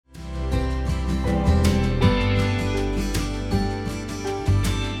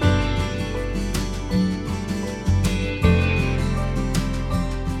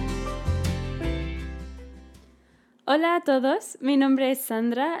Hola a todos, mi nombre es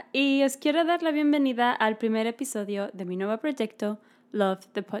Sandra y os quiero dar la bienvenida al primer episodio de mi nuevo proyecto, Love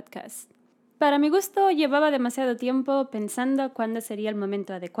the Podcast. Para mi gusto, llevaba demasiado tiempo pensando cuándo sería el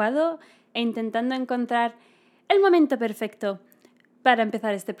momento adecuado e intentando encontrar el momento perfecto para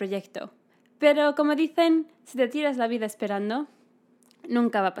empezar este proyecto. Pero como dicen, si te tiras la vida esperando,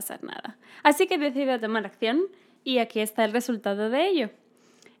 nunca va a pasar nada. Así que he decidido tomar acción y aquí está el resultado de ello.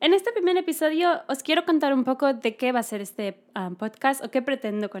 En este primer episodio os quiero contar un poco de qué va a ser este podcast o qué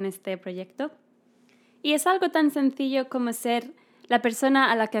pretendo con este proyecto. Y es algo tan sencillo como ser la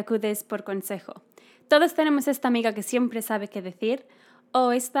persona a la que acudes por consejo. Todos tenemos esta amiga que siempre sabe qué decir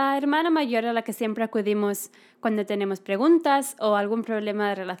o esta hermana mayor a la que siempre acudimos cuando tenemos preguntas o algún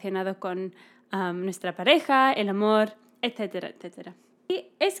problema relacionado con nuestra pareja, el amor, etcétera, etcétera. Y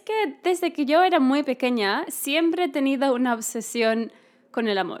es que desde que yo era muy pequeña siempre he tenido una obsesión con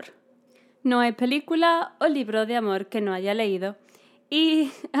el amor. No hay película o libro de amor que no haya leído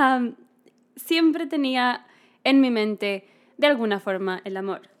y siempre tenía en mi mente de alguna forma el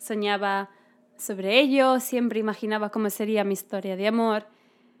amor. Soñaba sobre ello, siempre imaginaba cómo sería mi historia de amor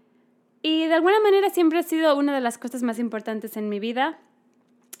y de alguna manera siempre ha sido una de las cosas más importantes en mi vida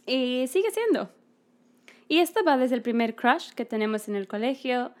y sigue siendo. Y esto va desde el primer crush que tenemos en el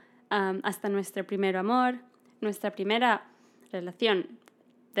colegio hasta nuestro primer amor, nuestra primera relación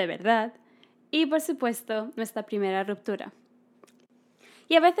de verdad y, por supuesto, nuestra primera ruptura.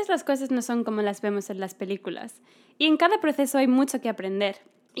 Y a veces las cosas no son como las vemos en las películas y en cada proceso hay mucho que aprender.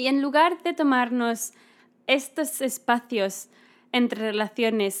 Y en lugar de tomarnos estos espacios entre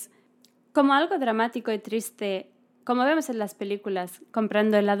relaciones como algo dramático y triste, como vemos en las películas,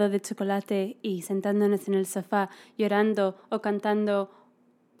 comprando helado de chocolate y sentándonos en el sofá llorando o cantando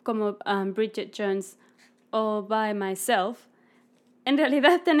como Bridget Jones o By Myself, en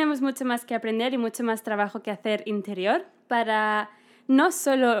realidad tenemos mucho más que aprender y mucho más trabajo que hacer interior para no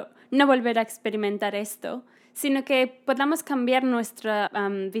solo no volver a experimentar esto, sino que podamos cambiar nuestra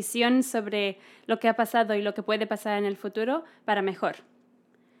visión sobre lo que ha pasado y lo que puede pasar en el futuro para mejor.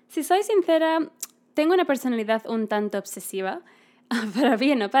 Si soy sincera, tengo una personalidad un tanto obsesiva, para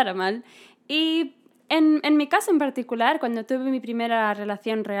bien o para mal, y en mi caso en particular, cuando tuve mi primera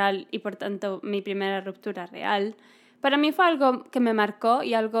relación real y por tanto mi primera ruptura real, para mí fue algo que me marcó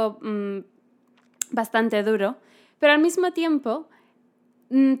y algo bastante duro, pero al mismo tiempo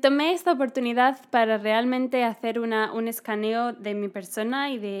tomé esta oportunidad para realmente hacer un escaneo de mi persona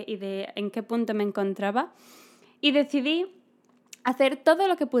y de en qué punto me encontraba y decidí hacer todo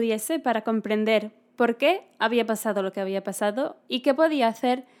lo que pudiese para comprender por qué había pasado lo que había pasado y qué podía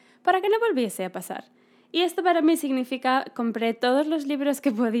hacer para que no volviese a pasar. Y esto para mí significa compré todos los libros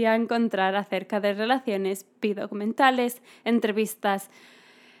que podía encontrar acerca de relaciones, vi documentales, entrevistas,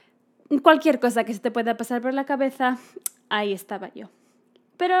 cualquier cosa que se te pueda pasar por la cabeza, ahí estaba yo.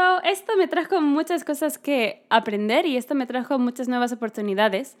 Pero esto me trajo muchas cosas que aprender y esto me trajo muchas nuevas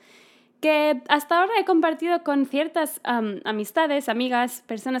oportunidades que hasta ahora he compartido con ciertas amistades, amigas,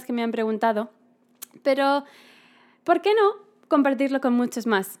 personas que me han preguntado. Pero, ¿por qué no compartirlo con muchos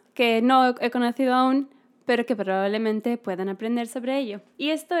más que no he conocido aún, pero que probablemente puedan aprender sobre ello?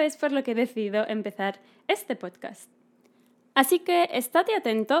 Y esto es por lo que he decidido empezar este podcast. Así que estate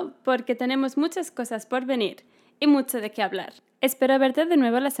atento porque tenemos muchas cosas por venir y mucho de qué hablar. Espero verte de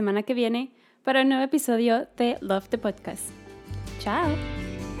nuevo la semana que viene para un nuevo episodio de Love the Podcast. ¡Chao!